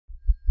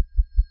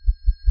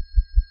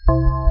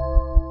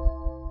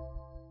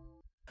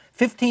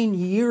15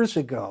 years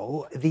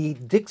ago, the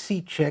Dixie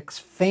Chicks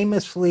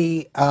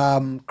famously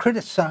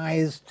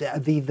criticized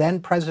the then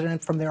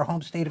president from their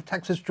home state of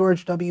Texas,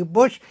 George W.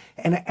 Bush,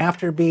 and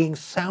after being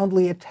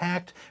soundly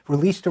attacked,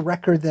 released a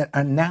record that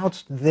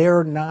announced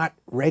they're not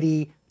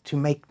ready to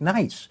make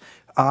nice.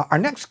 Our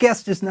next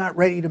guest is not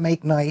ready to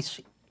make nice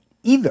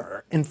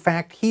either. In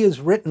fact, he has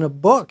written a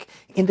book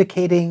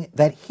indicating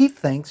that he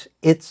thinks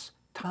it's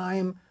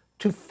time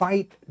to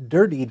fight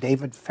dirty.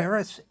 David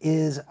Faris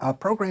is a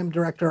program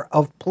director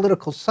of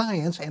political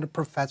science and a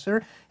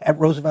professor at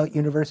Roosevelt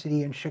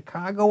University in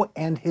Chicago,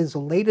 and his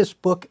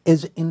latest book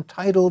is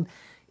entitled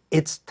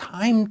 "It's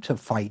Time to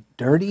Fight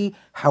Dirty: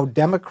 How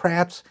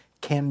Democrats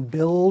Can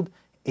Build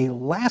a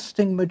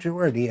Lasting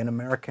Majority in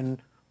American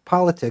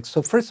Politics."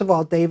 So first of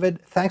all, David,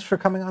 thanks for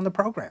coming on the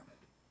program.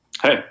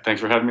 Hey,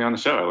 thanks for having me on the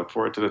show. I look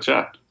forward to the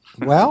chat.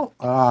 Well,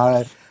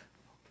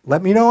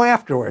 let me know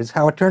afterwards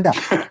how it turned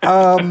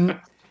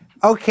out.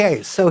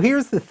 Okay, so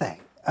here's the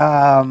thing.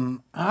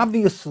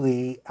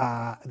 Obviously,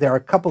 there are a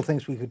couple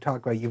things we could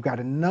talk about. You've got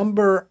a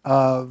number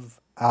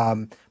of,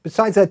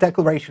 besides that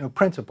declaration of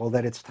principle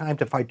that it's time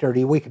to fight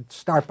dirty, we could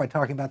start by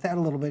talking about that a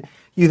little bit.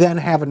 You then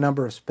have a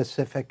number of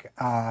specific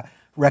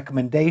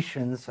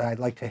recommendations. I'd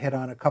like to hit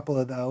on a couple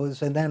of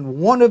those. And then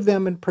one of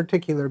them in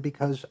particular,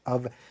 because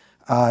of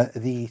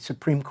the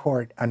Supreme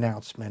Court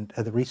announcement,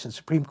 the recent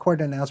Supreme Court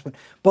announcement.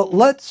 But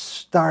let's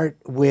start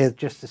with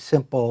just a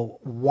simple,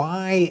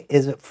 why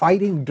is it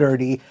fighting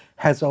dirty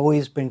has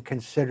always been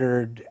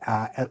considered,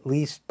 at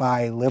least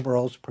by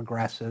liberals,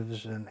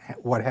 progressives, and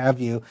what have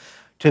you,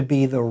 to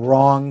be the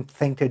wrong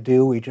thing to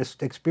do. We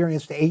just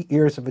experienced 8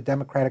 years of a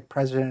Democratic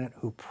president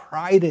who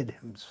prided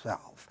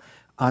himself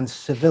on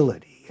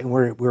civility. And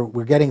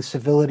we're getting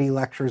civility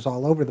lectures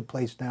all over the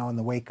place now in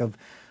the wake of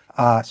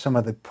some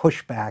of the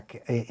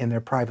pushback in their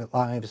private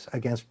lives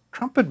against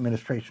Trump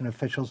administration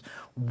officials.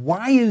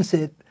 Why is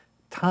it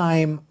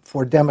time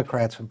for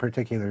Democrats in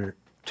particular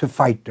to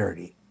fight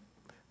dirty?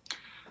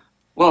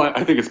 Well,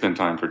 I think it's been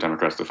time for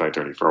Democrats to fight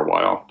dirty for a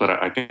while, but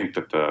I think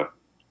that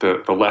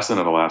the lesson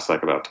of the last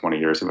about 20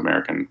 years of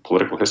American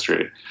political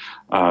history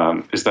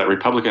is that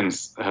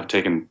Republicans have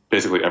taken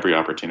basically every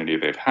opportunity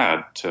they've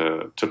had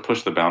to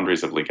push the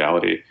boundaries of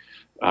legality,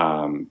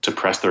 to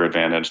press their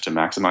advantage, to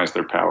maximize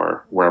their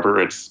power wherever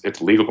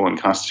it's legal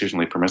and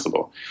constitutionally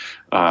permissible.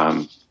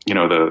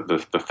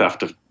 The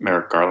theft of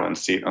Merrick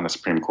Garland's seat on the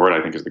Supreme Court,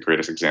 I think, is the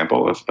greatest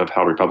example of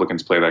how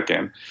Republicans play that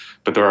game.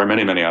 But there are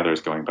many, many others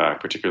going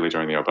back, particularly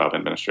during the Obama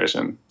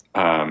administration,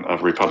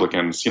 of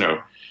Republicans,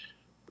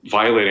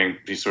 violating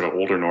these sort of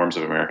older norms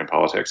of American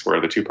politics, where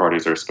the two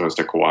parties are supposed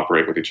to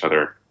cooperate with each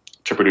other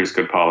to produce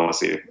good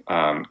policy,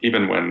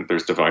 even when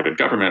there's divided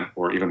government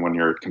or even when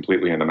you're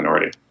completely in the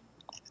minority.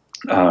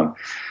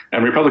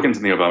 And Republicans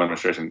in the Obama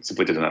administration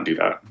simply did not do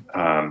that.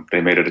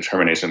 They made a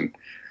determination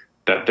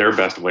that their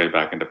best way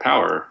back into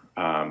power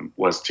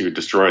was to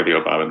destroy the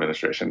Obama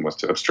administration, was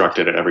to obstruct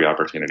it at every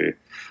opportunity,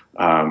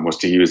 was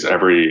to use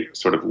every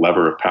sort of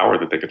lever of power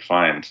that they could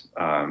find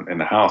in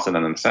the House and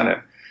then in the Senate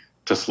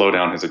to slow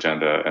down his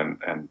agenda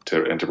and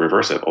to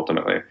reverse it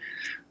ultimately.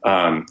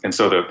 And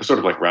so the sort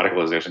of like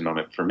radicalization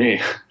moment for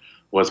me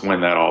was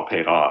when that all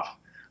paid off.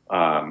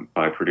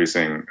 By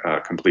producing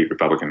complete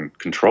Republican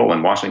control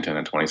in Washington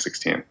in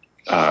 2016.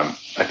 I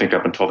think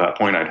up until that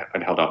point,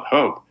 I'd held out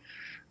hope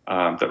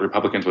that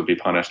Republicans would be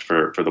punished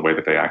for the way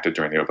that they acted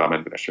during the Obama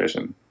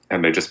administration.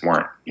 And they just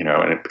weren't,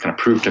 and it kind of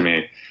proved to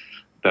me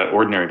that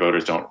ordinary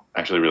voters don't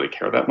actually really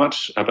care that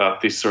much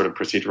about these sort of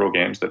procedural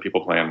games that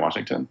people play in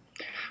Washington.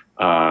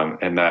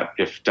 And that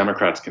if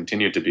Democrats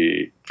continue to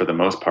be, for the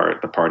most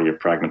part, the party of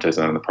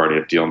pragmatism, the party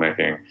of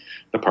deal-making,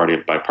 the party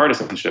of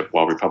bipartisanship,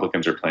 while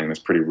Republicans are playing this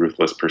pretty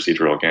ruthless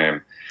procedural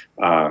game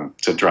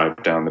to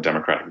drive down the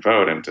Democratic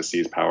vote and to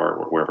seize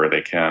power wherever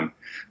they can,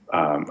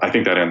 I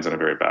think that ends in a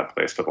very bad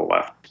place for the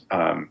left.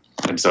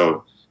 And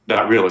so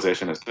that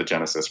realization is the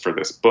genesis for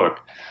this book,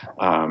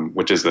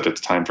 which is that it's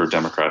time for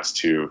Democrats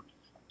to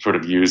sort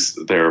of use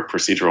their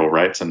procedural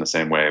rights in the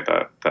same way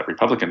that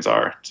Republicans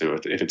are. So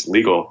if it's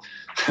legal,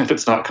 if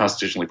it's not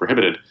constitutionally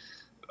prohibited,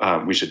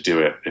 we should do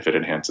it if it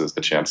enhances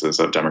the chances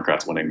of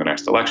Democrats winning the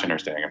next election or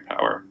staying in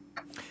power.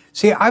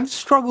 See, I've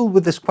struggled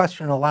with this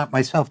question a lot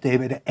myself,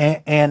 David,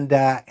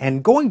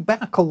 and going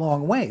back a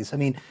long ways. I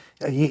mean,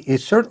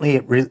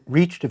 it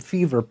reached a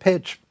fever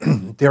pitch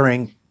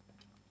during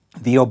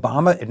the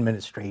Obama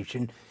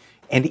administration,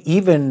 and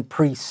even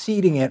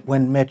preceding it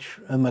when Mitch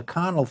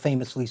McConnell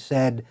famously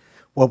said,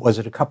 what was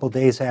it, a couple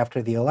days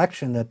after the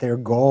election, that their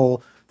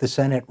goal, the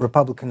Senate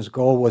Republicans'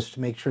 goal, was to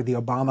make sure the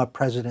Obama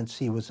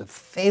presidency was a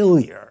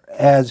failure,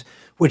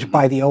 which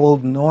by the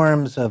old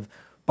norms of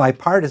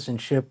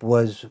bipartisanship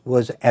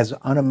was as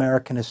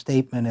un-American a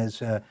statement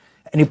as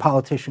any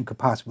politician could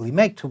possibly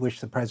make, to wish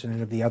the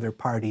president of the other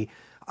party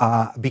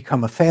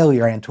become a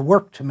failure and to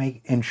work to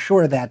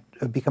ensure that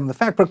become the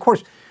fact. But of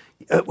course,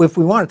 if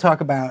we want to talk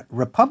about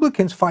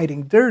Republicans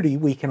fighting dirty,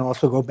 we can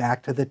also go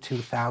back to the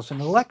 2000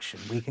 election.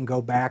 We can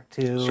go back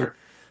to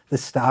the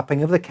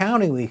stopping of the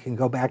counting. We can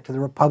go back to the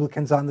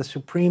Republicans on the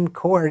Supreme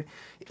Court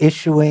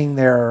issuing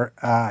their,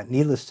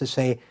 needless to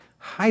say,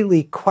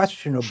 highly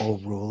questionable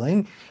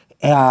ruling,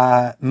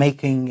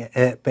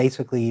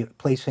 basically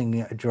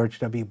placing George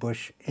W.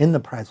 Bush in the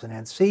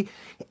presidency.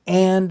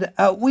 And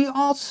we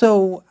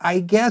also, I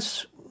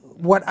guess,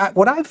 what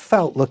I've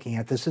felt looking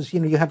at this is,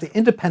 you have the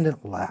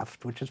independent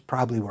left, which is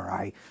probably where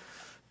I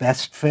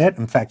best fit.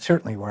 In fact,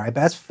 certainly where I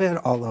best fit,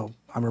 although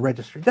I'm a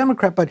registered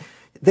Democrat. But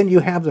then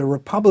you have the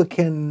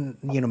Republican,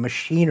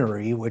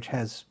 machinery, which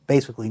has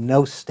basically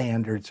no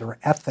standards or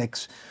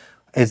ethics,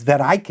 as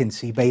that I can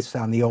see, based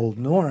on the old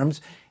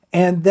norms.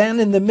 And then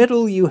in the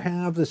middle, you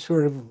have the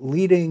sort of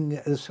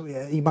leading,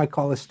 you might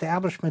call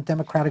establishment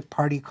Democratic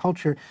Party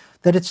culture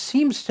that it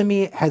seems to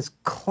me has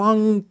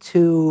clung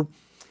to,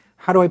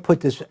 how do I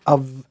put this,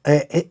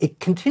 it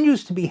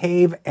continues to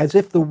behave as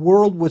if the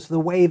world was the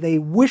way they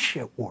wish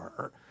it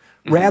were,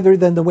 rather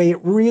than the way it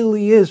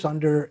really is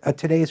under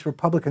today's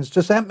Republicans.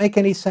 Does that make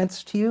any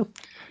sense to you?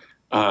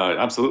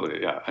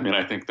 Absolutely, yeah. I mean,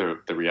 I think the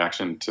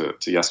reaction to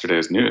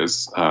yesterday's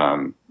news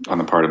on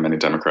the part of many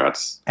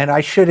Democrats. And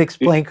I should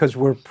explain, because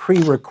we're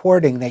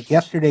pre-recording, that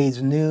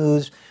yesterday's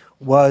news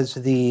was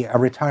the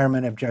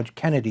retirement of Judge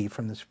Kennedy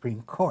from the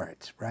Supreme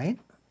Court, right?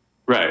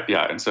 Right,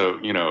 yeah. And so,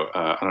 I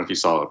don't know if you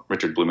saw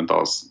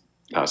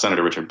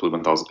Senator Richard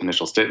Blumenthal's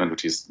initial statement,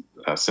 which he's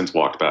since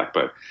walked back,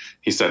 but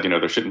he said,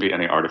 there shouldn't be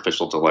any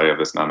artificial delay of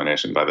this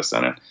nomination by the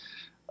Senate.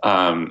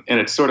 And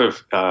it's sort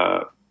of,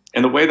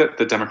 in the way that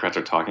the Democrats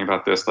are talking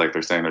about this, like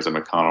they're saying there's a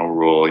McConnell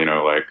rule,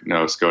 like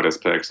no SCOTUS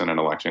picks in an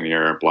election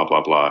year, blah,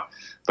 blah, blah.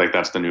 Like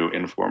that's the new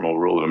informal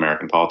rule of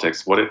American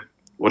politics. What it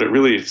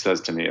really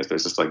says to me is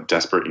there's this like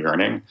desperate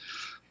yearning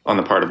on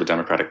the part of the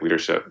Democratic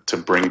leadership to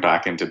bring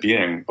back into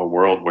being a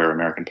world where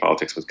American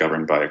politics was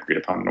governed by agreed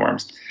upon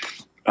norms.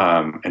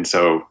 And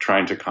so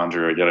trying to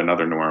conjure yet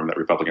another norm that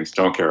Republicans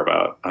don't care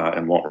about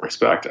and won't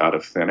respect out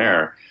of thin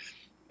air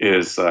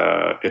is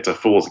it's a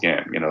fool's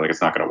game. Like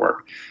it's not going to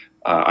work.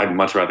 I'd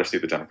much rather see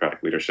the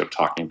Democratic leadership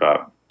talking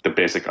about the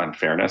basic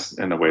unfairness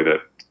in the way that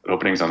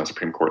openings on the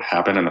Supreme Court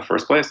happen in the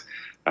first place.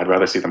 I'd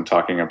rather see them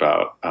talking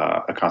about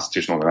a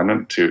constitutional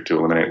amendment to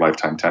eliminate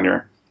lifetime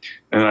tenure.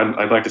 And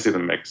I'd like to see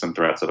them make some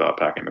threats about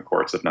packing the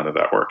courts if none of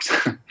that works.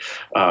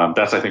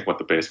 That's, I think, what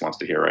the base wants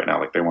to hear right now.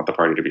 Like they want the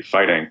party to be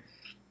fighting.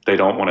 They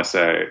don't want to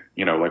say,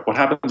 like what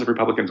happens if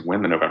Republicans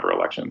win the November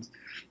elections?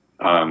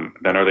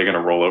 Then are they going to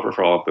roll over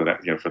for all of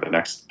the, for the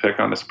next pick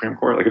on the Supreme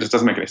Court? Like, it just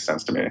doesn't make any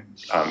sense to me,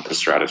 the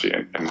strategy.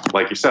 And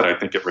like you said, I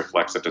think it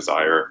reflects a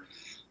desire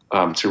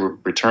to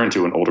return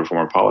to an older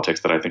form of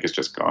politics that I think is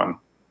just gone.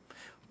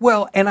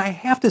 Well, and I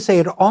have to say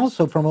it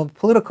also from a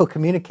political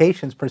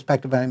communications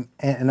perspective, and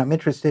I'm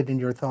interested in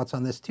your thoughts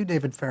on this too,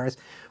 David Faris,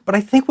 but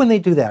I think when they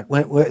do that,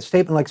 when a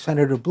statement like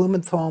Senator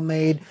Blumenthal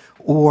made,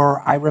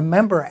 or I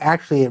remember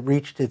actually it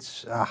reached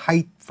its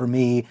height for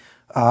me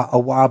a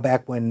while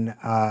back when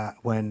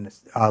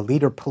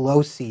Leader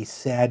Pelosi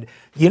said,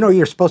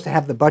 you're supposed to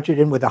have the budget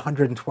in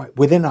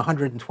within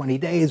 120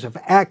 days of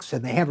X,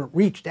 and they haven't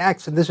reached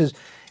X, and this is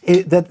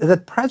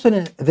the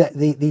president,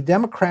 the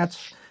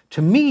Democrats,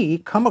 to me,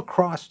 come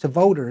across to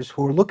voters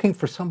who are looking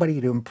for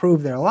somebody to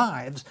improve their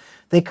lives.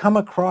 They come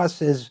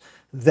across as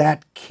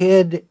that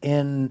kid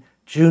in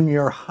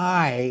junior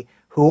high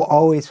who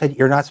always said,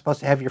 you're not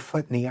supposed to have your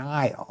foot in the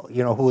aisle,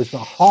 who was the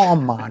hall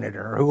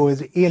monitor, who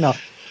was,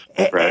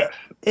 Right.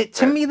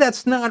 To me,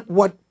 that's not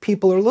what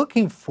people are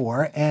looking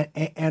for.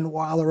 And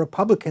while the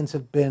Republicans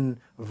have been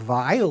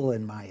vile,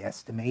 in my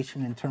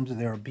estimation, in terms of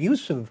their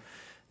abuse of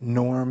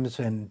norms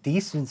and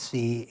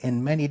decency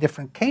in many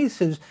different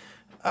cases,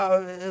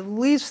 at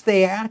least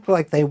they act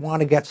like they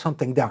want to get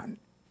something done.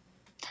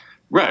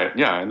 Right.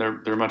 Yeah, and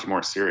they're much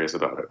more serious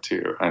about it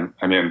too. And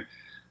I mean,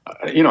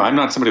 I'm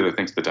not somebody that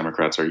thinks the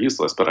Democrats are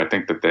useless, but I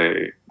think that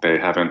they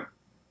haven't.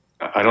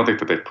 I don't think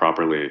that they've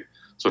properly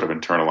sort of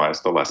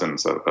internalized the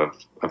lessons of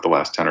the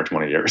last 10 or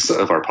 20 years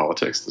of our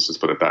politics. Let's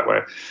just put it that way.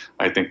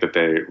 I think that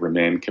they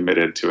remain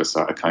committed to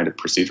a kind of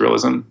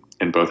proceduralism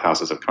in both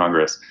houses of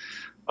Congress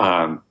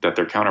that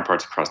their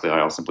counterparts across the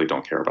aisle simply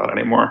don't care about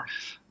anymore.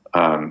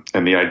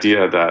 And the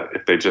idea that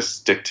if they just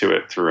stick to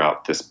it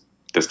throughout this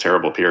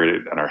terrible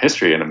period in our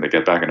history, and then they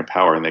get back into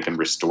power and they can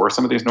restore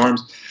some of these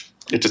norms,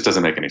 it just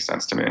doesn't make any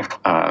sense to me,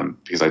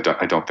 because I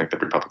don't think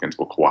that Republicans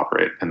will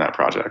cooperate in that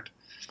project.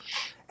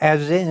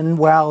 As in,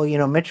 well,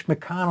 Mitch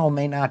McConnell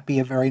may not be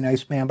a very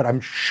nice man, but I'm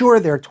sure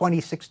their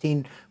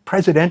 2016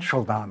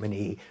 presidential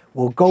nominee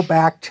will go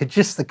back to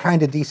just the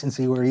kind of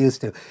decency we're used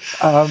to.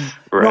 Right.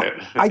 No,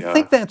 I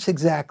think that's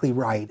exactly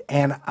right.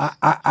 And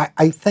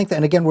I think that,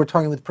 and again, we're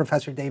talking with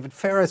Professor David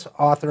Faris,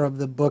 author of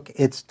the book,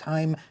 It's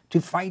Time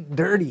to Fight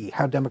Dirty,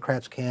 How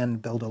Democrats Can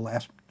Build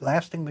a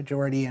Lasting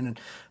Majority in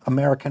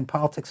American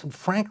Politics. And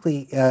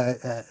frankly,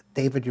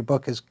 David, your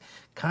book is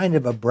kind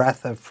of a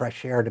breath of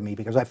fresh air to me,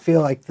 because I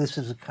feel like this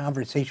is a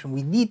conversation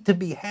we need to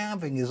be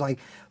having, is like,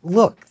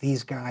 look,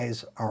 these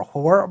guys are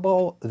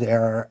horrible.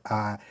 They're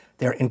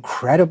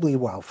incredibly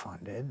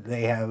well-funded.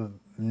 They have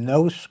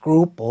no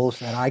scruples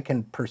that I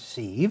can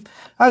perceive.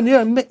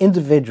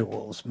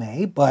 Individuals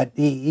may, but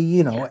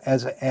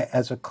as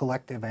a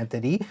collective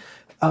entity,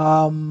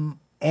 and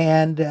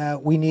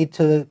we need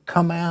to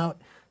come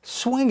out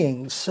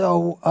swinging.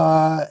 So,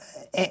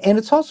 and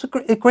it's also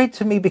great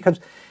to me because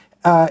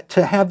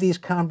to have these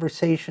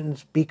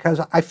conversations, because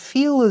I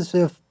feel as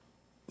if,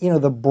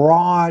 the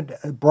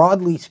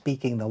broadly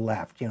speaking, the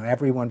left,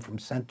 everyone from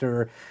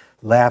center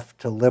left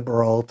to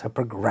liberal to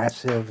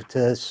progressive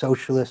to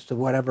socialist to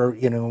whatever,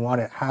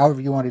 however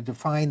you want to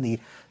define the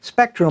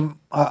spectrum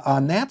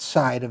on that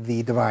side of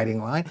the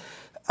dividing line.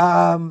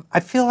 I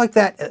feel like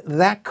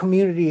that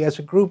community as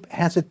a group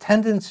has a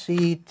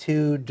tendency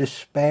to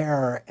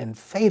despair and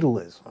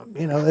fatalism.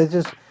 They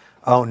just,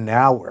 oh,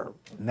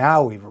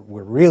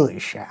 we're really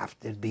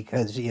shafted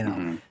because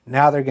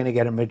now they're going to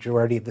get a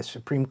majority of the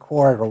Supreme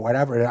Court or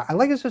whatever. I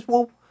like it says,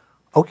 well,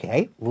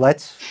 okay,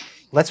 let's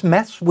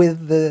mess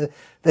with the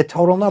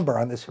total number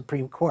on the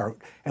Supreme Court,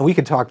 and we'll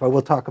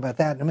talk about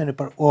that in a minute.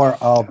 But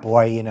oh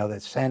boy, the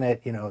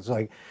Senate, it's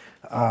like.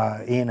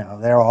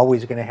 They're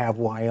always going to have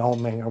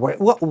Wyoming or what.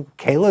 Well,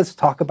 okay, let's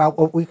talk about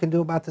what we can do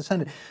about the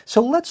Senate.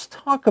 So let's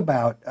talk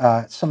about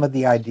some of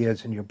the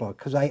ideas in your book,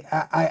 because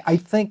I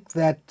think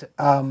that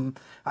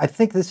I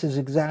think this is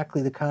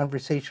exactly the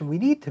conversation we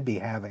need to be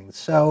having.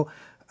 So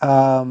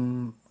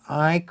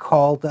I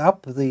called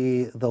up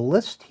the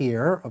list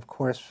here. Of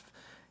course,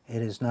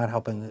 it is not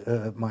helping.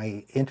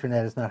 My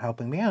internet is not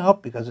helping me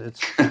out because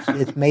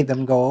it's made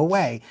them go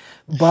away.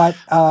 But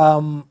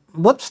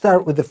let's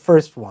start with the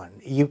first one.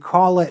 You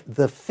call it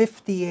the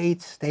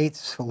 58-state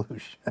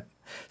solution.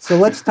 So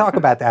let's talk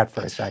about that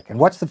for a second.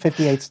 What's the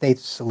 58-state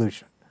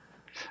solution?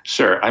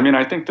 Sure. I mean,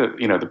 I think that,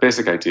 the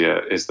basic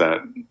idea is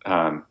that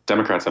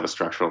Democrats have a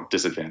structural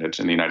disadvantage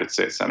in the United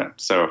States Senate.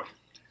 So,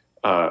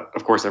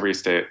 of course, every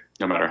state,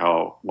 no matter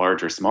how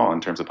large or small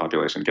in terms of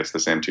population, gets the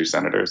same 2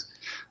 senators.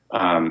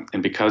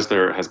 And because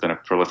there has been a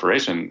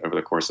proliferation over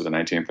the course of the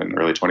 19th and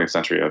early 20th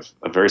century of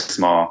very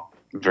small,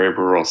 very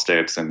rural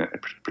states, and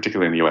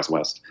particularly in the U.S.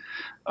 West,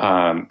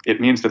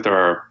 it means that there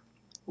are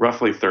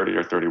roughly 30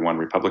 or 31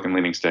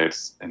 Republican-leaning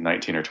states and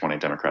 19 or 20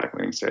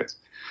 Democratic-leaning states.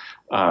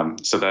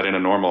 So that in a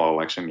normal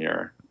election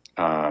year,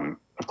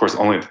 of course,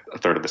 only a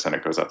third of the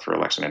Senate goes up for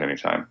election at any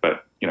time.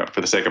 But,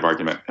 for the sake of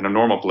argument, in a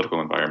normal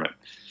political environment,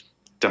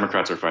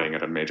 Democrats are fighting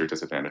at a major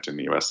disadvantage in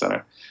the U.S.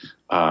 Senate.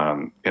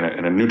 In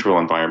a neutral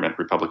environment,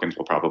 Republicans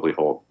will probably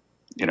hold,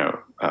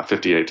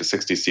 58 to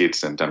 60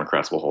 seats, and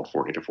Democrats will hold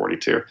 40 to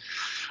 42.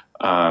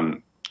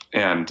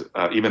 And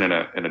even in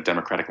a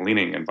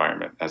Democratic-leaning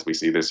environment, as we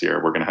see this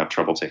year, we're going to have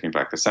trouble taking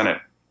back the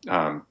Senate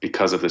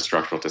because of this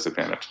structural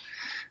disadvantage.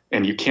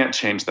 And you can't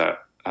change that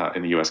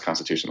in the U.S.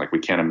 Constitution. Like, we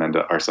can't amend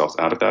ourselves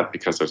out of that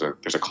because there's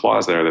a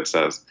clause there that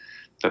says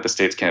that the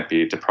states can't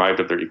be deprived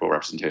of their equal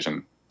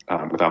representation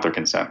without their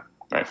consent.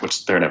 Right,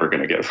 which they're never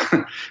going to give,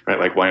 right?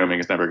 Like, Wyoming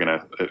is never going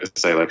to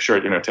say, like, sure,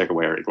 take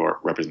away our equal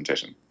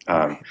representation.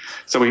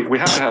 So we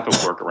have to have a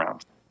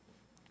workaround.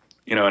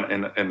 In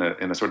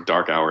the sort of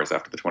dark hours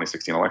after the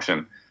 2016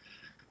 election,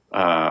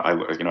 I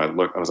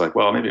was like,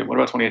 well, maybe what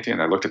about 2018?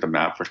 And I looked at the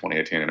map for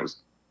 2018, and it was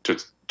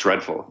just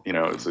dreadful. It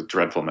was a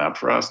dreadful map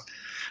for us.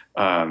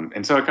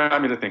 And so it got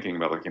me to thinking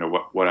about, like,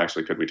 what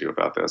actually could we do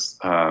about this?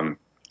 And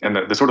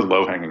the sort of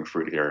low-hanging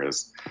fruit here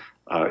is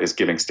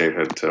giving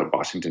statehood to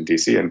Washington,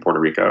 D.C. and Puerto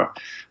Rico,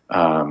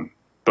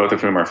 both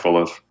of whom are full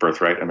of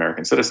birthright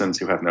American citizens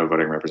who have no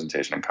voting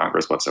representation in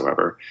Congress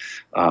whatsoever.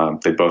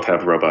 They both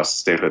have robust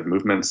statehood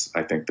movements.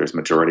 I think there's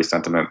majority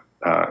sentiment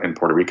in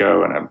Puerto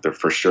Rico, and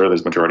for sure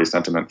there's majority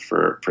sentiment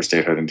for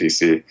statehood in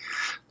D.C.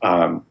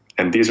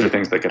 And these are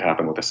things that could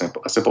happen with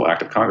a simple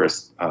act of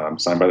Congress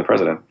signed by the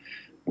president.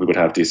 We would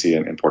have D.C.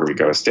 and Puerto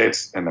Rico as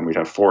states, and then we'd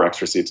have 4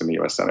 extra seats in the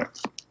U.S. Senate.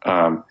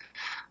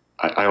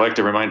 I like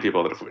to remind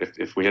people that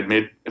if we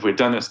had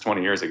done this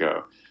 20 years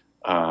ago,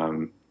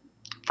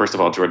 first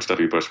of all, George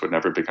W. Bush would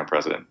never become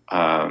president.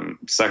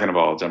 Second of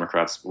all,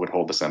 Democrats would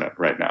hold the Senate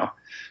right now.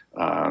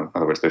 In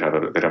other words, they'd have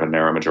a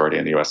narrow majority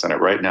in the U.S.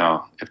 Senate right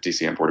now if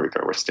D.C. and Puerto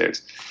Rico were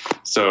states.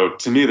 So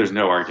to me, there's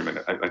no argument.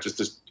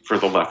 Just for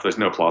the left, there's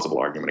no plausible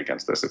argument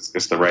against this.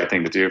 It's the right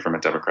thing to do from a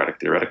democratic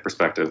theoretic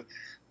perspective.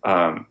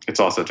 It's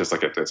also just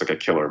like it's like a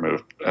killer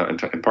move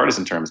in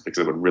partisan terms, because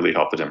it would really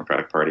help the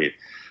Democratic Party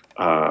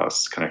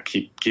kind of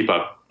keep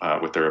up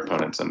with their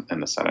opponents in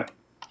the Senate.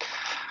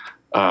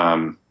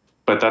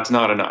 But that's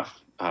not enough.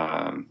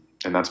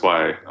 And that's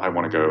why I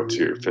want to go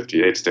to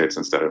 58 states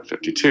instead of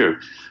 52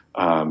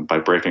 by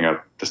breaking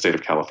up the state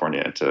of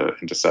California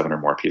into 7 or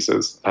more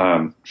pieces,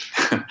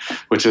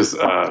 which is,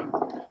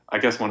 I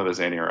guess, one of the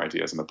zanier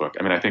ideas in the book.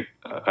 I mean, I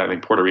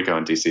think Puerto Rico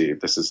and D.C.,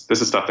 this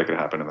is stuff that could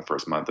happen in the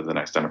first month of the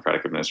next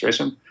Democratic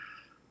administration.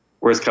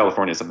 Whereas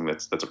California is something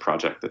that's a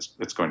project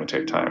that's going to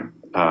take time.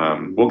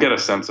 We'll get a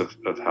sense of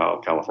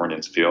how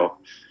Californians feel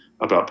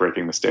about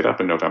breaking the state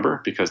up in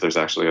November, because there's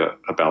actually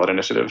a ballot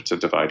initiative to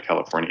divide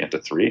California into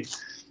 3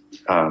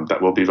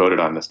 that will be voted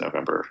on this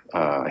November.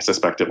 I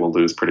suspect it will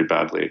lose pretty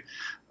badly.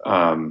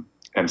 And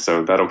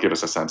so that'll give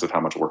us a sense of how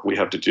much work we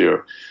have to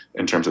do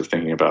in terms of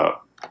thinking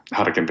about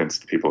how to convince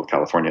the people of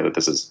California that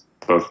this is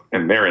both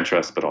in their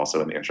interest, but also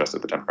in the interest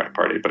of the Democratic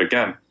Party. But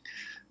again,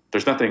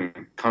 there's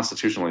nothing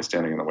constitutionally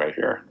standing in the way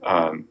here.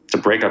 To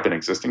break up an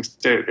existing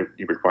state,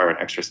 you require an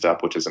extra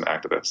step, which is an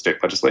act of the state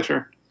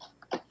legislature.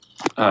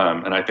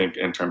 And I think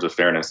in terms of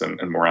fairness and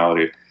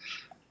morality,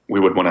 we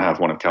would want to have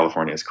one of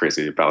California's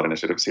crazy ballot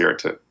initiatives here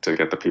to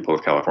get the people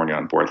of California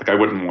on board. Like, I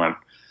wouldn't want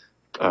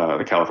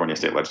the California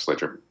state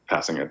legislature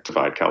passing a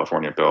Divide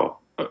California bill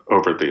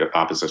over the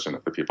opposition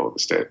of the people of the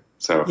state.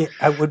 So yeah,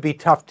 it would be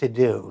tough to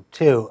do,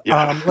 too.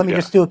 yeah, Let me yeah.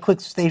 just do a quick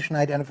station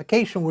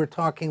identification. We're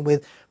talking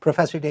with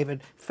Professor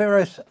David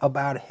Faris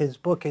about his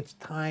book, It's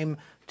Time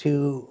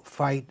to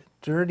Fight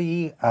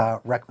Dirty,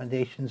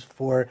 recommendations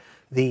for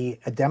the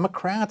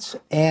Democrats.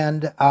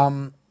 And,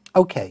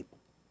 okay,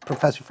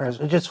 Professor Faris,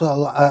 just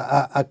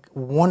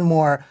one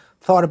more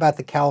thought about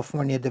the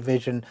California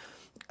division.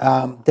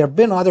 There have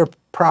been other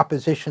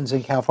propositions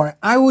in California.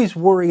 I always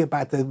worry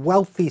about the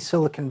wealthy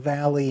Silicon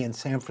Valley and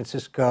San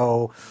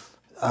Francisco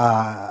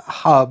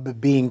hub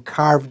being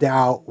carved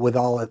out with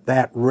all of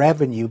that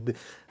revenue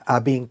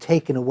being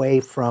taken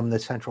away from the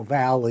Central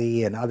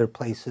Valley and other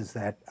places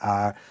that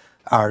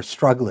are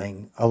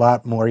struggling a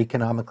lot more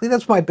economically.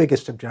 That's my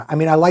biggest objection. I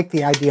mean, I like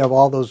the idea of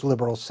all those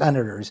liberal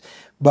senators,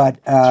 but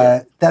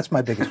Sure. that's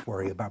my biggest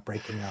worry about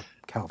breaking up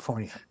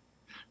California.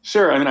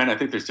 Sure. I mean, I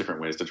think there's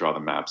different ways to draw the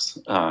maps,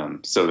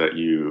 so that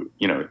you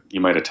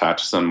might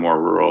attach some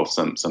more rural,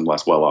 some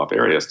less well-off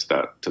areas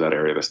to that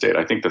area of the state.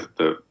 I think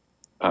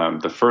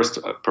the first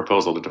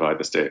proposal to divide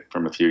the state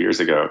from a few years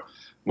ago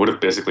would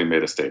have basically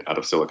made a state out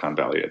of Silicon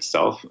Valley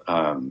itself,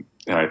 and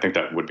I think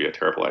that would be a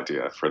terrible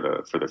idea for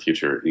the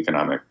future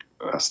economic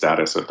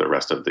status of the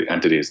rest of the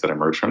entities that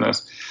emerge from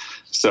this.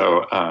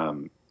 So.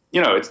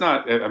 It's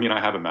not. I mean,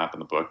 I have a map in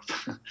the book,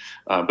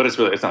 but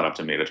it's not up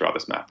to me to draw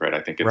this map, right?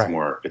 I think it's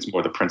more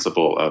the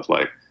principle of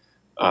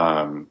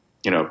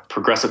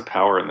progressive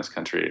power in this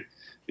country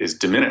is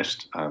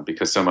diminished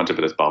because so much of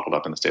it is bottled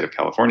up in the state of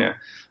California.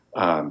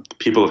 The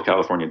people of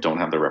California don't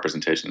have the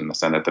representation in the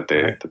Senate that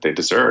they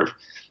deserve,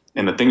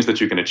 and the things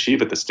that you can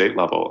achieve at the state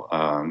level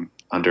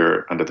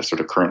under the sort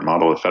of current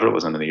model of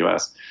federalism in the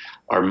U.S.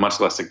 are much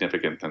less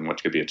significant than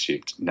what could be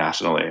achieved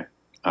nationally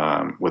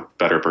with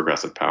better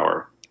progressive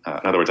power.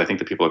 In other words, I think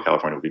the people of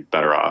California would be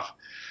better off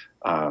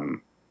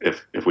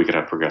if we could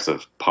have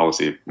progressive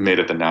policy made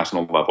at the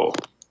national level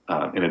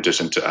in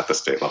addition to at the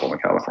state level in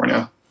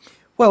California.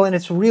 Well, and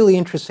it's a really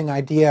interesting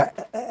idea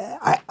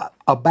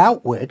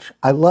about which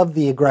I love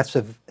the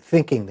aggressive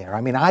thinking there. I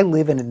mean, I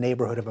live in a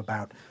neighborhood of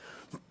about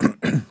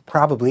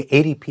probably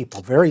 80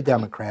 people, very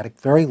democratic,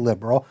 very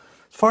liberal.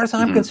 As far as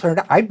I'm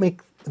concerned, I'd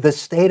make the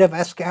state of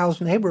Eskow's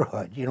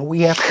neighborhood.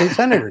 We have 2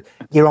 senators.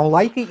 You don't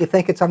like it? You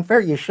think it's unfair?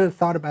 You should have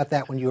thought about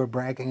that when you were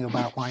bragging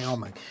about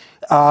Wyoming.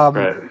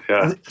 Right.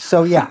 Yeah.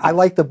 So yeah, I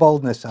like the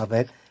boldness of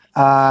it.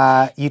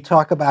 You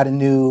talk about a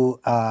new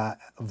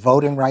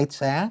Voting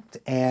Rights Act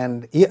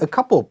and a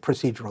couple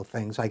procedural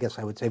things, I guess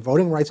I would say.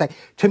 Voting Rights Act.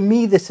 To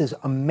me, this is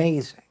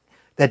amazing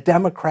that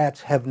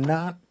Democrats have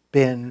not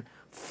been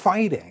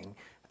fighting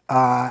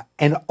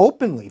and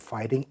openly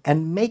fighting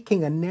and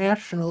making a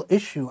national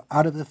issue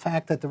out of the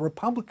fact that the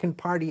Republican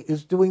Party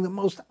is doing the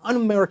most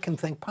un-American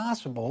thing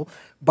possible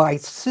by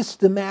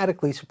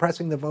systematically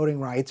suppressing the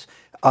voting rights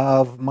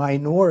of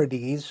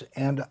minorities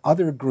and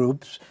other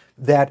groups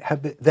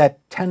that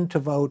tend to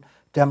vote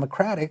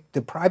Democratic,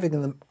 depriving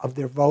them of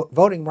their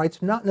voting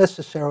rights, not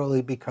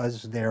necessarily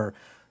because they're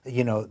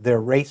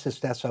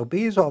racist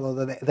SOBs,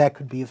 although that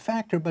could be a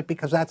factor, but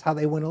because that's how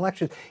they win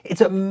elections.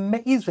 It's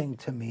amazing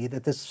to me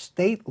that the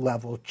state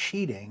level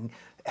cheating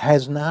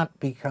has not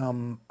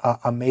become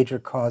a major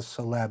cause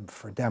célèbre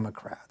for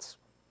Democrats.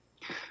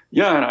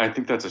 Yeah, and I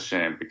think that's a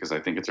shame because I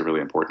think it's a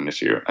really important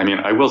issue. I mean,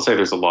 I will say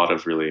there's a lot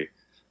of really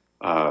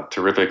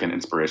terrific and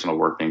inspirational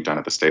work being done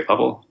at the state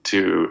level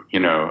to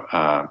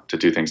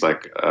do things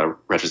like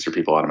register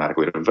people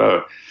automatically to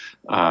vote,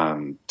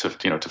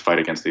 to fight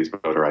against these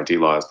voter ID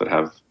laws that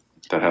have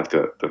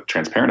the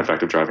transparent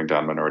effect of driving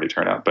down minority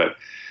turnout. But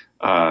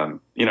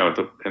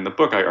in the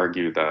book, I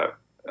argue that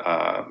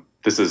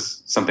this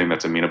is something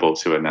that's amenable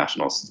to a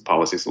national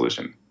policy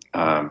solution.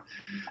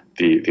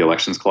 The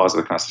elections clause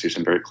of the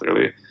Constitution very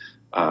clearly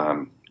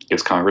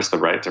gives Congress the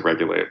right to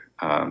regulate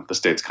the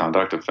state's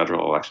conduct of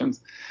federal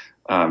elections.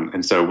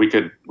 And so we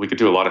could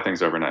do a lot of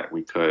things overnight.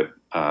 We could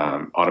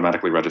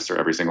automatically register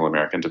every single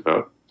American to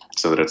vote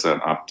so that it's an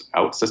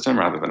opt-out system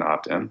rather than an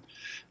opt-in.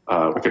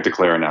 We could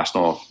declare a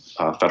national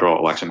federal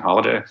election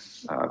holiday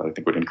that I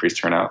think would increase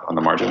turnout on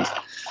the margins.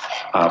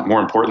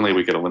 More importantly,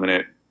 we could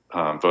eliminate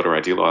voter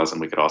ID laws,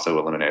 and we could also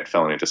eliminate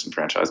felony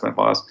disenfranchisement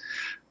laws.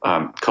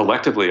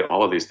 Collectively,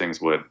 all of these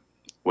things would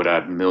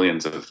add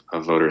millions of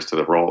voters to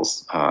the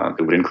rolls.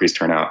 It would increase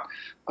turnout,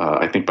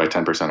 I think, by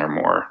 10% or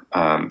more.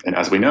 And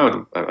as we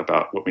know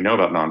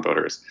about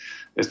non-voters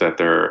is that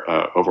they're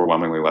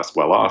overwhelmingly less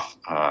well-off,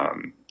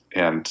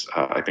 and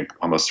I think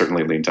almost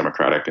certainly lean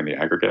Democratic in the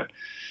aggregate.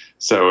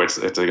 So it's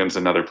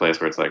another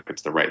place where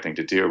it's the right thing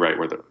to do, right?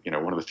 We're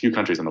one of the few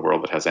countries in the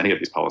world that has any of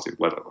these policies,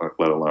 let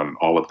alone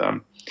all of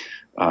them.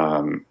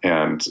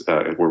 And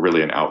we're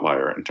really an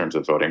outlier in terms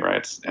of voting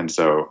rights. And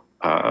so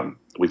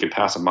we could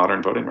pass a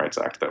modern Voting Rights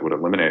Act that would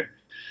eliminate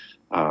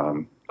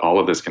all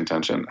of this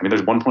contention. I mean,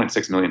 there's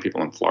 1.6 million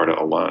people in Florida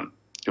alone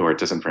who are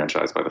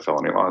disenfranchised by the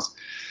felony laws.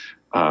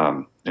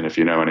 And if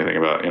you know anything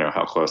about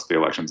how close the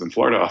elections in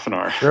Florida often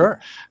are, Sure.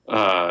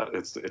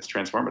 it's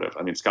transformative.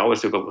 I mean,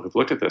 scholars who've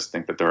looked at this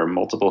think that there are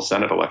multiple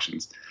Senate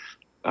elections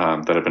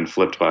that have been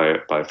flipped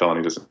by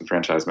felony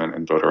disenfranchisement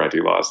and voter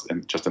ID laws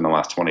just in the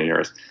last 20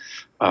 years.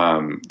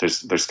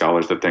 There's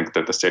scholars that think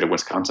that the state of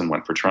Wisconsin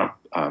went for Trump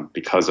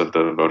because of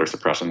the voter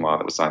suppression law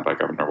that was signed by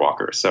Governor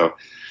Walker. So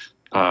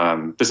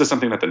this is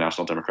something that the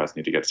National Democrats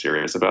need to get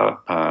serious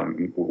about.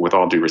 With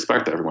all due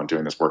respect to everyone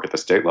doing this work at the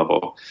state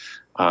level,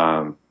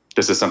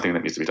 this is something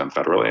that needs to be done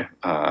federally,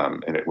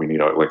 and we need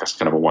a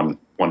kind of a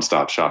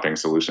one-stop shopping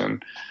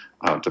solution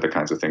to the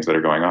kinds of things that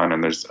are going on.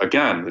 And there's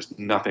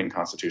nothing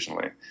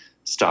constitutionally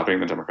stopping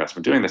the Democrats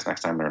from doing this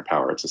next time they're in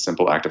power. It's a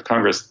simple act of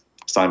Congress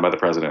signed by the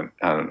president,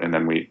 and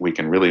then we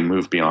can really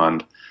move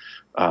beyond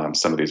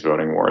some of these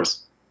voting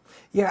wars.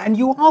 Yeah, and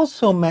you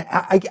also,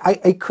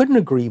 I couldn't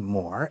agree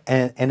more,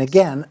 and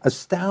again,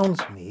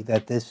 astounds me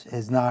that this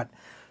has not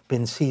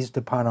been seized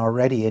upon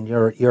already, and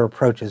your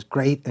approach is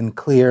great and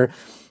clear.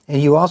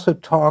 And you also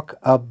talk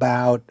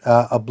about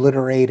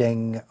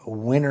obliterating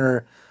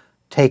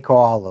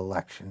winner-take-all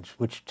elections,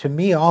 which to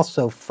me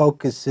also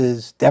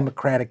focuses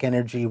democratic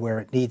energy where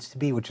it needs to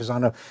be, which is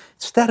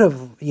instead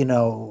of,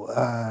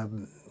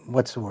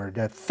 what's the word,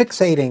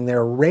 fixating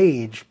their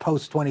rage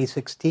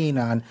post-2016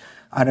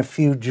 on a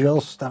few Jill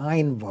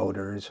Stein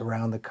voters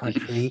around the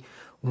country,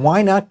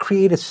 why not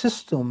create a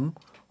system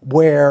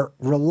where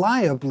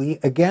reliably,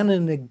 again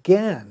and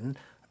again,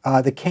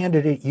 the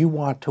candidate you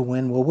want to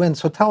win will win?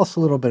 So tell us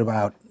a little bit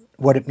about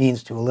what it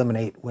means to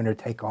eliminate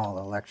winner-take-all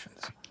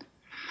elections.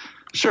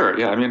 Sure.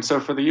 Yeah. I mean, so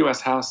for the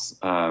U.S. House,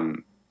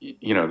 the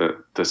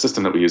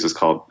system that we use is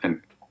called,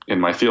 in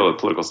my field of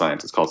political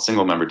science, it's called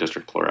single-member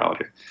district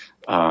plurality.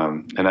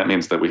 And that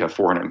means that we have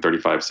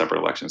 435 separate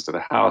elections to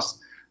the House.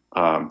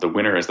 The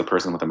winner is the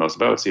person with the most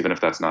votes, even if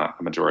that's not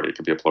a majority. It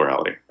could be a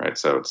plurality, right?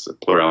 So it's a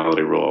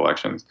plurality rule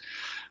elections.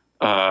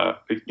 To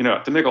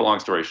make a long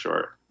story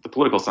short, the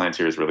political science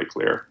here is really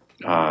clear.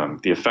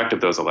 The effect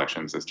of those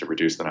elections is to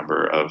reduce the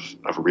number of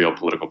real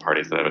political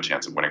parties that have a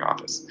chance of winning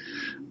office.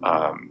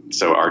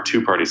 So our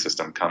two-party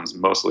system comes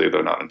mostly,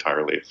 though not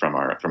entirely,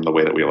 from the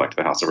way that we elect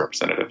the House of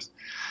Representatives.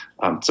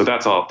 So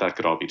that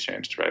could all be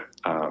changed, right?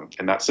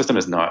 And that system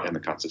is not in the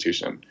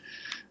Constitution.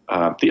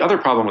 The other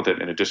problem with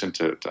it, in addition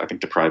to I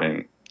think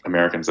depriving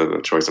Americans of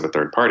the choice of a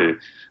third party,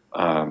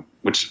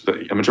 which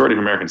a majority of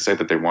Americans say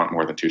that they want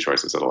more than two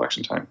choices at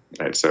election time,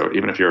 right? So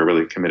even if you're a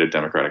really committed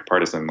Democratic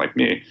partisan like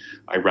me,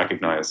 I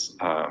recognize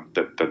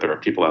that there are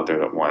people out there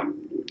that want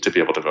to be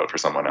able to vote for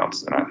someone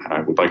else, and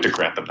I would like to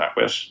grant them that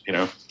wish,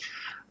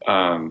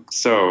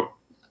 So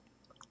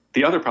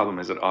the other problem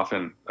is that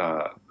often,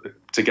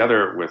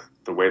 together with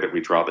the way that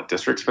we draw the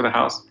districts for the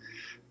House,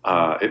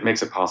 it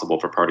makes it possible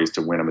for parties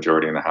to win a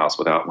majority in the House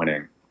without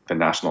winning the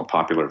national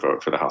popular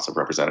vote for the House of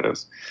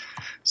Representatives.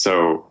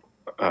 So,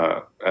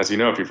 as you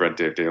know, if you've read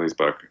Dave Daley's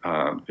book,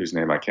 whose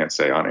name I can't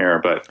say on air,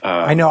 but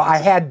I know I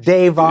had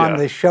Dave on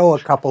the show a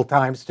couple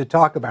times to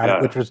talk about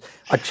it, which was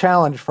a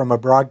challenge from a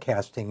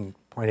broadcasting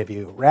point of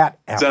view.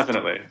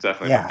 Definitely.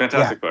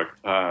 Fantastic book,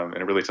 and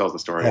it really tells the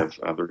story of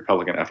the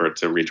Republican effort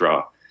to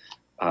redraw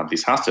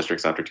these House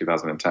districts after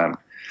 2010.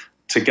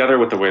 Together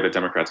with the way that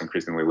Democrats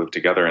increasingly live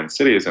together in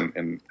cities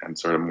and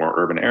sort of more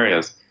urban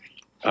areas,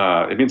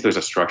 it means there's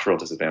a structural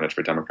disadvantage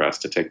for Democrats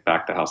to take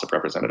back the House of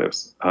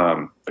Representatives.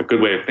 A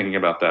good way of thinking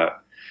about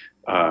that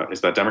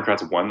is that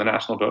Democrats won the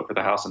national vote for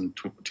the House in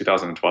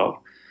 2012,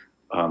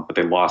 but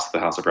they lost the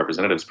House of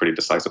Representatives pretty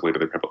decisively to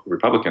the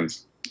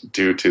Republicans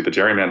due to the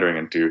gerrymandering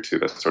and due to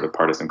the sort of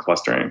partisan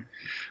clustering.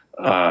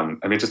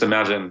 Just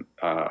imagine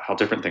how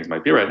different things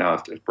might be right now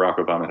if Barack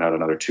Obama had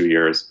another 2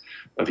 years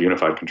of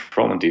unified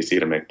control in D.C.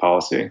 to make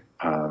policy.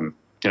 All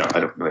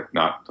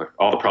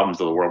the problems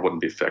of the world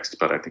wouldn't be fixed,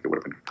 but I think it would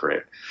have been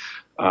great.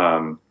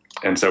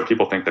 And so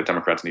people think that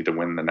Democrats need to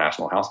win the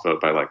national House vote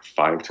by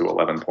 5 to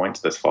 11 points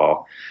this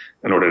fall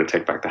in order to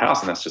take back the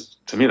House, and that's just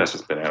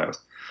bananas.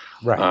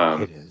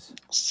 Right, it is.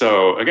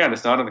 So again,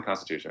 it's not in the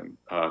Constitution.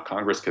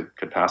 Congress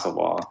could pass a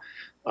law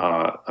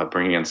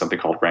bringing in something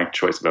called ranked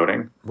choice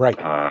voting. Right.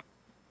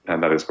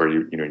 And that is where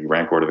you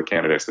rank order the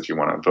candidates that you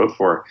want to vote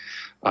for.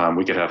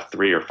 We could have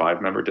 3 or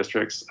 5 member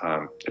districts.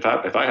 If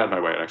I had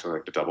my way, I'd actually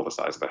like to double the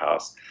size of the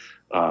House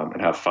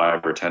and have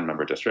 5 or 10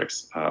 member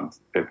districts.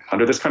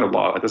 Under this kind of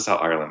law, this is how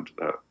Ireland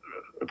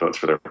votes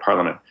for their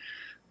parliament.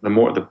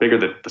 The bigger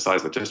the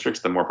size of the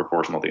districts, the more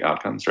proportional the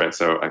outcomes, right?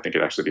 So I think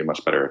it'd actually be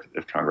much better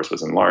if Congress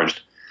was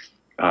enlarged,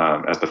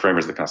 as the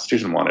framers of the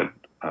Constitution wanted.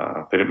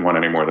 They didn't want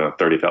any more than a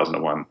 30,000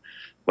 to 1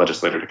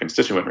 legislator to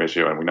constituent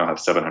ratio, and we now have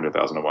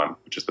 700,000 to 1,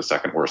 which is the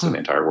second worst in the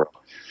entire world.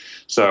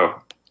 So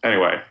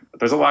anyway,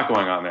 there's a lot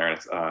going on there,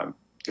 and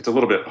it's a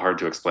little bit hard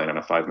to explain in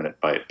a 5-minute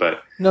bite.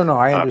 But no,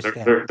 I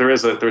understand.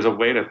 There's a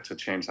way to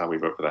change how we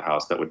vote for the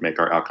House that would make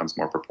our outcomes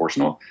more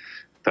proportional.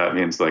 That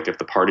means if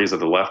the parties of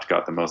the left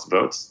got the most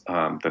votes,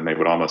 then they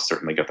would almost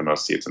certainly get the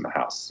most seats in the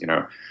House.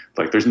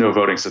 There's no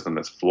voting system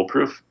that's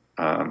foolproof,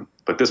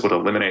 but this would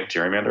eliminate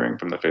gerrymandering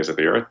from the face of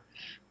the earth.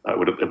 It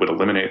would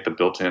eliminate the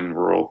built-in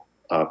rural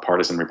a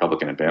partisan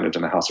Republican advantage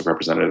in the House of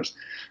Representatives.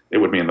 It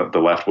would mean that the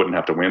left wouldn't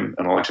have to win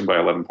an election by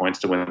 11 points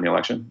to win the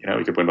election.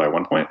 You could win by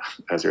 1 point,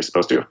 as you're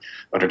supposed to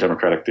under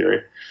democratic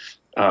theory.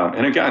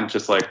 And again,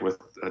 just like with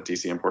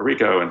DC and Puerto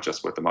Rico, and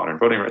just with the Modern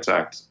Voting Rights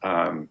Act,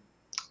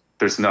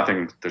 there's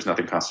nothing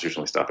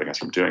constitutionally stopping us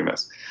from doing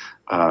this.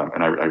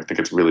 And I think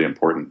it's really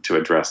important to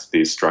address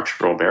these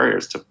structural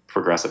barriers to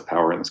progressive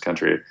power in this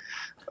country.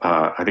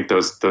 I think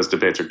those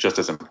debates are just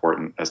as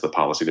important as the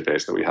policy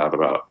debates that we have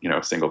about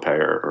single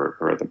payer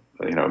or the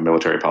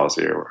military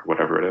policy or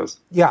whatever it is.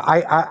 Yeah,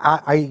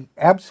 I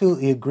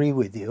absolutely agree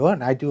with you,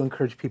 and I do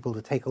encourage people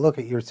to take a look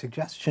at your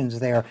suggestions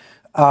there.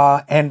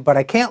 But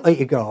I can't let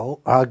you go,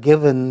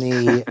 given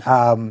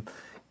the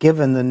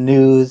given the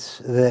news,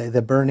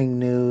 the burning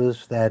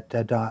news that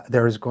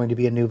there is going to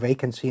be a new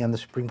vacancy on the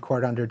Supreme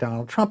Court under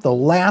Donald Trump. The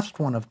last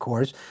one, of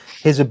course,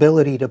 his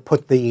ability to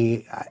put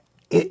the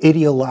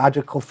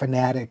ideological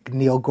fanatic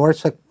Neil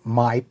Gorsuch,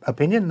 my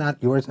opinion, not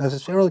yours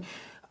necessarily,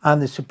 on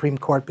the Supreme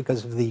Court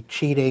because of the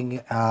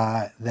cheating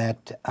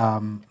that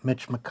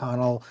Mitch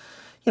McConnell,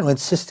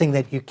 insisting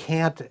that you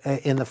can't,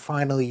 in the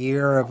final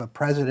year of a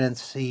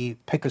presidency,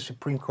 pick a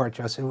Supreme Court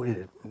justice.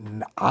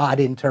 An odd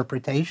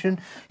interpretation.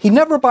 He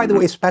never, by the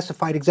way,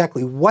 specified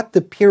exactly what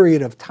the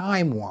period of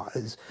time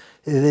was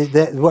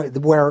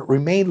where it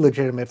remained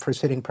legitimate for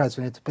sitting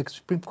president to pick a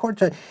Supreme Court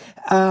judge,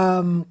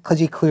 because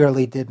he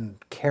clearly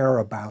didn't care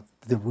about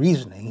the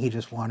reasoning. He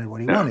just wanted what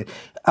he wanted.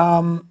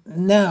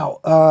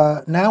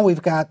 Now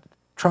we've got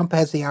Trump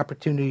has the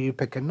opportunity to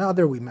pick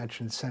another. We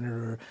mentioned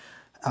Senator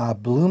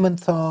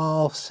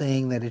Blumenthal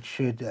saying that it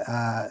should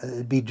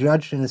be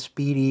judged in a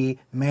speedy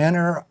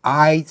manner.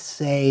 I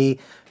say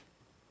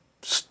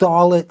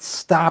stall it,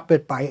 stop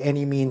it by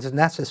any means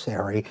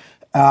necessary,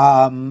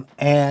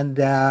 and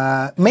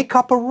make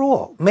up a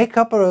rule. Make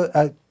up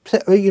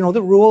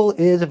the rule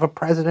is if a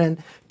president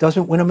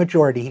doesn't win a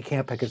majority, he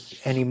can't pick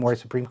any more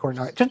Supreme Court.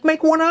 Just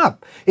make one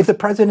up. If the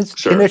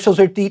president's initials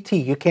are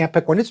DT, you can't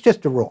pick one. It's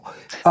just a rule.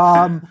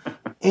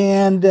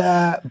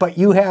 But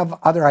you have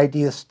other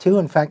ideas too.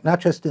 In fact, not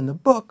just in the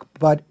book,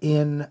 but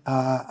in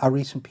a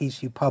recent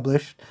piece you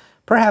published,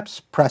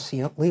 perhaps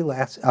presciently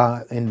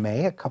in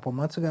May, a couple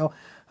months ago,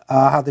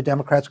 how the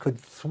Democrats could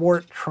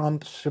thwart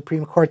Trump's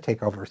Supreme Court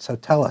takeover. So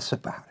tell us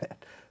about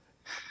it.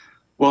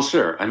 Well,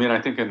 sure. I mean, I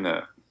think in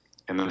the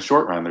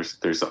short run,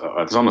 there's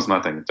almost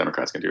nothing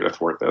Democrats can do to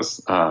thwart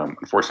this,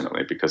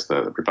 unfortunately, because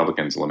the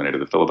Republicans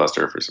eliminated the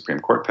filibuster for Supreme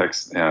Court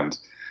picks, and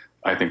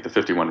I think the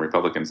 51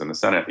 Republicans in the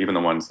Senate, even the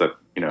ones that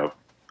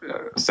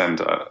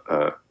send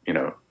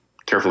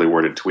carefully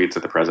worded tweets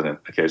at the president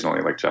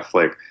occasionally, like Jeff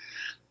Flake,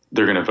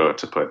 they're going to vote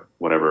to put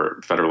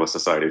whatever Federalist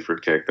Society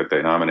fruitcake that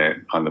they nominate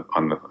on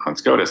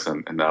SCOTUS,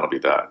 and that'll be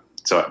that.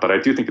 So, but I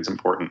do think it's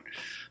important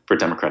for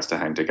Democrats to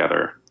hang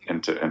together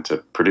and to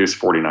produce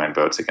 49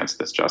 votes against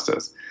this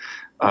justice.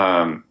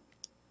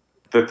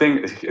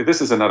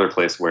 This is another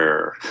place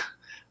where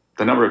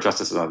the number of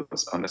justices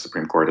on the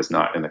Supreme Court is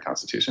not in the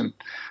Constitution.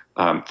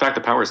 In fact,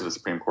 the powers of the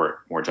Supreme Court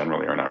more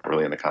generally are not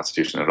really in the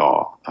Constitution at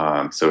all.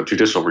 So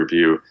judicial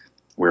review,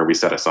 where we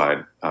set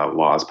aside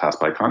laws passed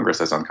by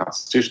Congress as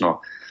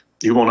unconstitutional,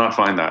 you will not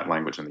find that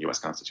language in the U.S.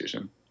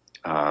 Constitution.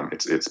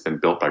 It's been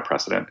built by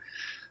precedent.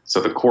 So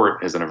the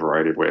court is, in a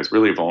variety of ways,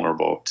 really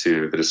vulnerable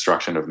to the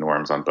destruction of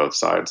norms on both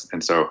sides.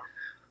 And so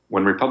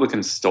when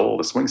Republicans stole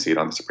the swing seat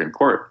on the Supreme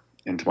Court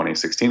in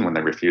 2016, when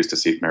they refused to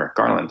seat Merrick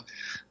Garland,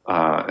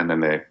 and then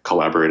they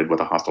collaborated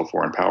with a hostile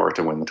foreign power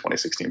to win the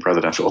 2016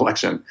 presidential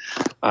election,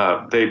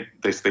 they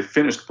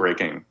finished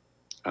breaking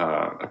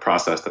a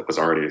process that was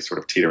already sort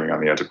of teetering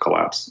on the edge of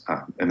collapse.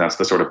 And that's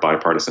the sort of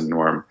bipartisan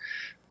norm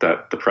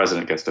that the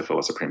president gets to fill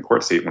a Supreme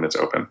Court seat when it's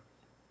open.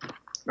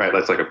 Right,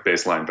 that's like a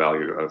baseline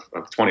value of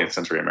 20th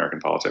century American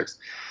politics,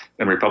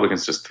 and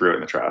Republicans just threw it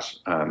in the trash.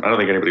 I don't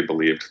think anybody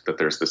believed that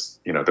there was this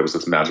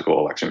magical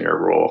election year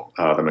rule,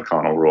 the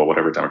McConnell rule,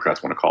 whatever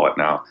Democrats want to call it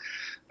now.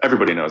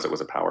 Everybody knows it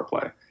was a power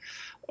play,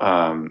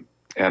 and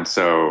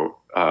so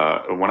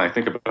when I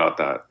think about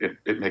that,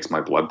 it makes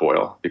my blood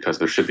boil, because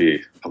there should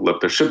be for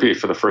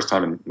the first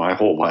time in my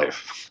whole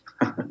life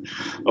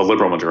a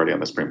liberal majority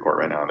on the Supreme Court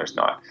right now, and there's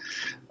not.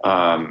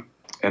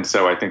 And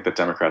so I think that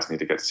Democrats need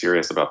to get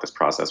serious about this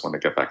process when they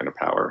get back into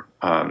power.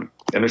 And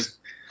there's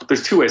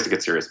two ways to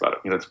get serious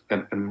about it.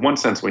 In one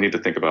sense, we need to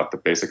think about the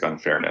basic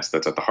unfairness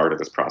that's at the heart of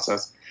this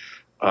process.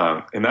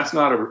 And that's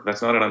not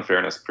an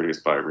unfairness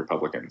produced by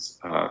Republicans.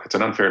 It's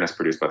an unfairness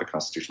produced by the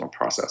constitutional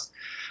process.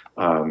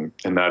 And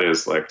that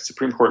is, like,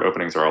 Supreme Court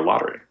openings are a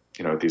lottery.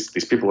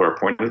 These people are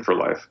appointed for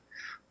life.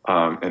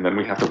 And then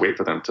we have to wait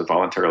for them to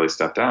voluntarily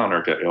step down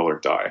or get ill or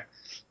die.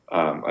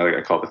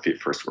 I call it the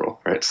feet first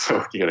rule, right?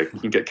 So you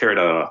can get carried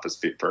out of office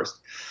feet first.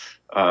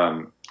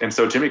 And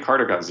so Jimmy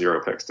Carter got 0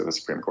 picks to the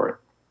Supreme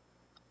Court.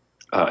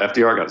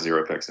 FDR got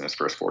 0 picks in his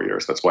first 4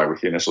 years. That's why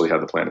he initially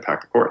had the plan to pack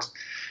the courts.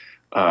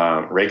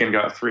 Reagan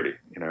got 3,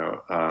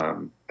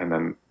 and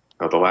then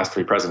the last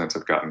 3 presidents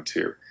have gotten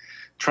 2.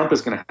 Trump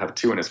is going to have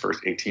 2 in his first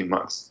 18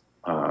 months.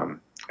 And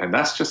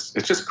it's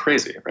just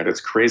crazy, right?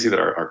 It's crazy that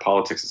our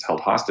politics is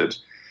held hostage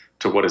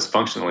to what is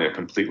functionally a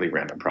completely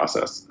random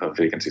process of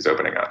vacancies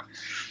opening up.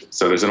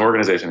 So there's an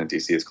organization in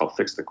DC, it's called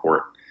Fix the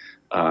Court,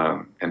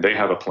 and they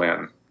have a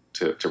plan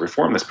to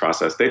reform this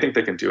process. They think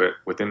they can do it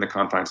within the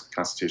confines of the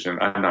Constitution.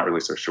 I'm not really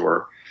so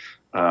sure,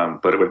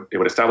 but it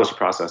would establish a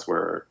process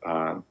where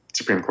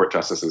Supreme Court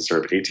justices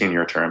serve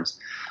 18-year terms,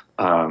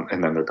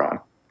 and then they're gone.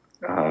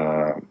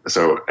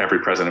 So every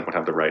president would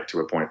have the right to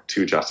appoint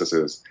 2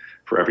 justices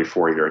for every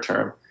 4-year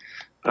term.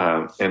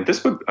 And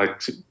this would,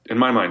 in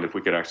my mind, if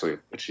we could actually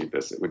achieve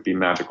this, it would be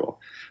magical.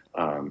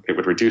 It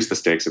would reduce the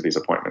stakes of these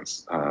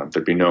appointments.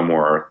 There'd be no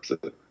more,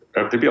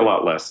 there'd be a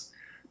lot less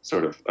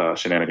sort of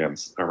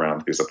shenanigans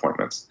around these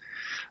appointments.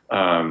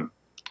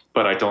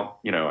 But I don't,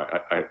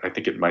 I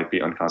think it might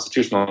be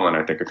unconstitutional, and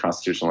I think a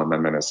constitutional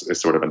amendment is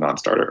sort of a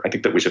non-starter. I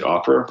think that we should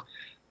offer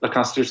a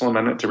constitutional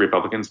amendment to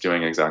Republicans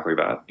doing exactly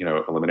that,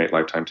 eliminate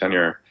lifetime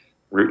tenure,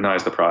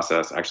 routinize the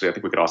process. Actually, I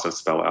think we could also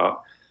spell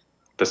out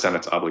the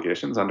Senate's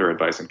obligations under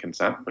advice and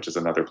consent, which is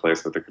another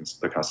place that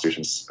the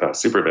Constitution's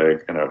super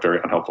vague in a very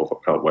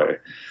unhelpful way,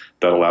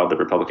 that allowed the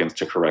Republicans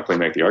to correctly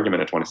make the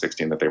argument in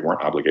 2016 that they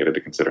weren't obligated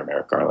to consider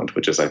Merrick Garland,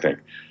 which is, I think,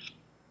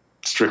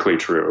 strictly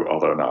true,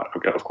 although not,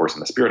 of course, in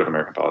the spirit of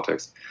American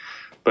politics.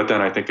 But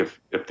then I think if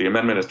the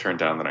amendment is turned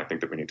down, then I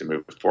think that we need to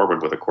move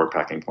forward with a court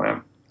packing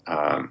plan.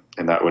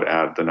 And that would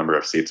add the number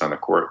of seats on the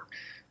court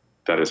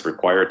that is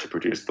required to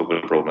produce the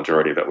liberal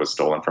majority that was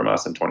stolen from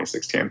us in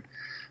 2016.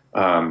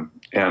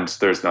 And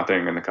there's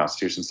nothing in the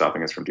Constitution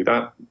stopping us from doing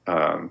that.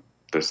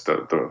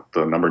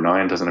 The number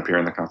 9 doesn't appear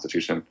in the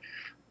Constitution.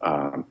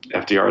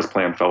 FDR's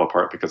plan fell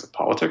apart because of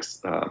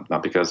politics,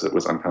 not because it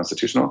was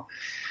unconstitutional.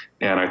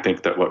 And I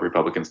think that what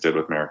Republicans did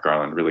with Merrick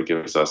Garland really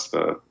gives us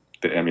the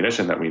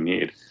ammunition that we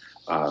need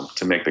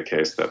to make the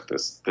case that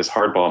this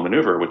hardball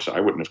maneuver, which I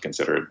wouldn't have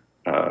considered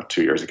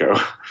 2 years ago,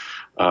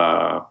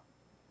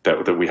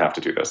 that we have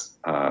to do this.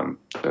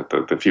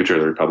 That the future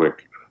of the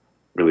Republic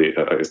really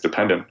is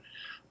dependent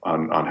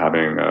on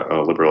having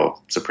a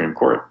liberal Supreme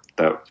Court,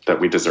 that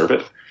we deserve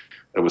it.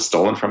 It was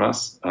stolen from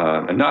us.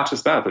 And not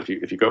just that, but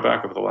if you go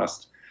back over the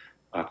last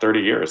 30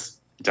 years,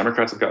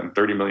 Democrats have gotten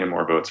 30 million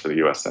more votes for the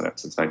U.S. Senate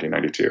since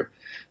 1992.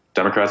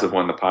 Democrats have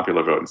won the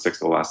popular vote in 6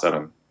 of the last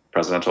 7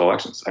 presidential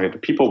elections. I mean, the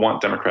people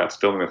want Democrats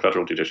filling the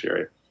federal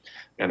judiciary.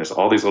 And there's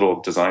all these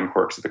little design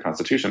quirks of the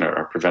Constitution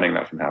are preventing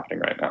that from happening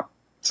right now.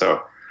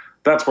 So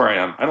that's where I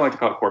am. I don't like to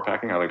call it court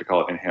packing. I like to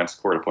call it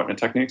enhanced court appointment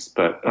techniques.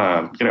 But,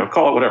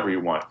 call it whatever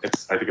you want.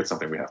 I think it's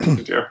something we have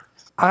to do.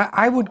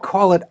 I would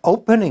call it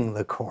opening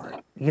the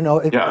court.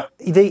 Yeah.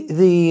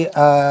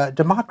 The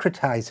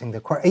democratizing the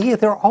court. Yeah,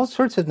 there are all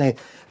sorts of names.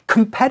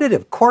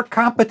 Competitive court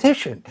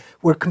competition.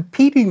 We're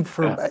competing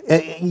for.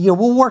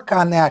 We'll work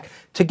on that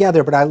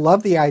together. But I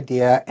love the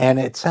idea, and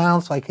it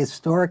sounds like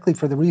historically,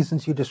 for the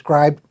reasons you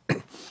described,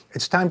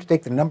 it's time to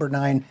take the number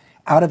 9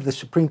 out of the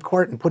Supreme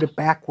Court and put it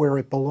back where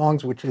it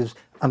belongs, which is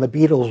on the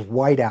Beatles'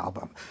 White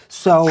Album.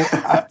 So.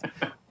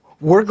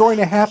 We're going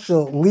to have to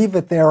leave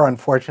it there,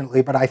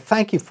 unfortunately, but I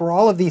thank you for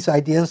all of these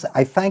ideas.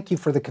 I thank you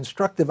for the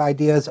constructive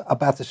ideas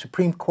about the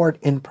Supreme Court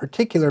in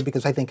particular,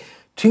 because I think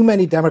too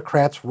many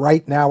Democrats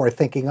right now are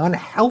thinking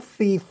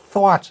unhealthy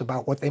thoughts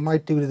about what they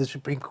might do to the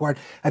Supreme Court.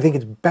 I think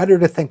it's better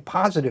to think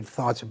positive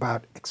thoughts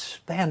about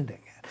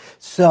expanding it.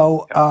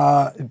 So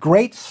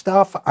great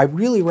stuff. I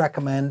really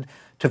recommend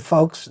to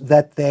folks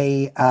that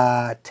they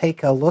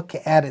take a look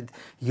at it.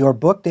 Your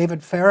book,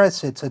 David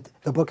Faris,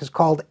 the book is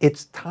called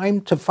It's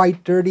Time to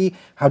Fight Dirty,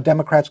 How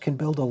Democrats Can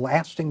Build a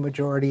Lasting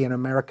Majority in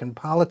American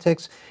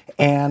Politics.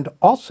 And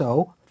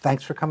also,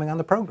 thanks for coming on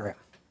the program.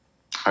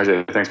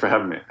 RJ, thanks for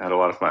having me. I had a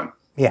lot of fun.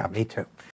 Yeah, me too.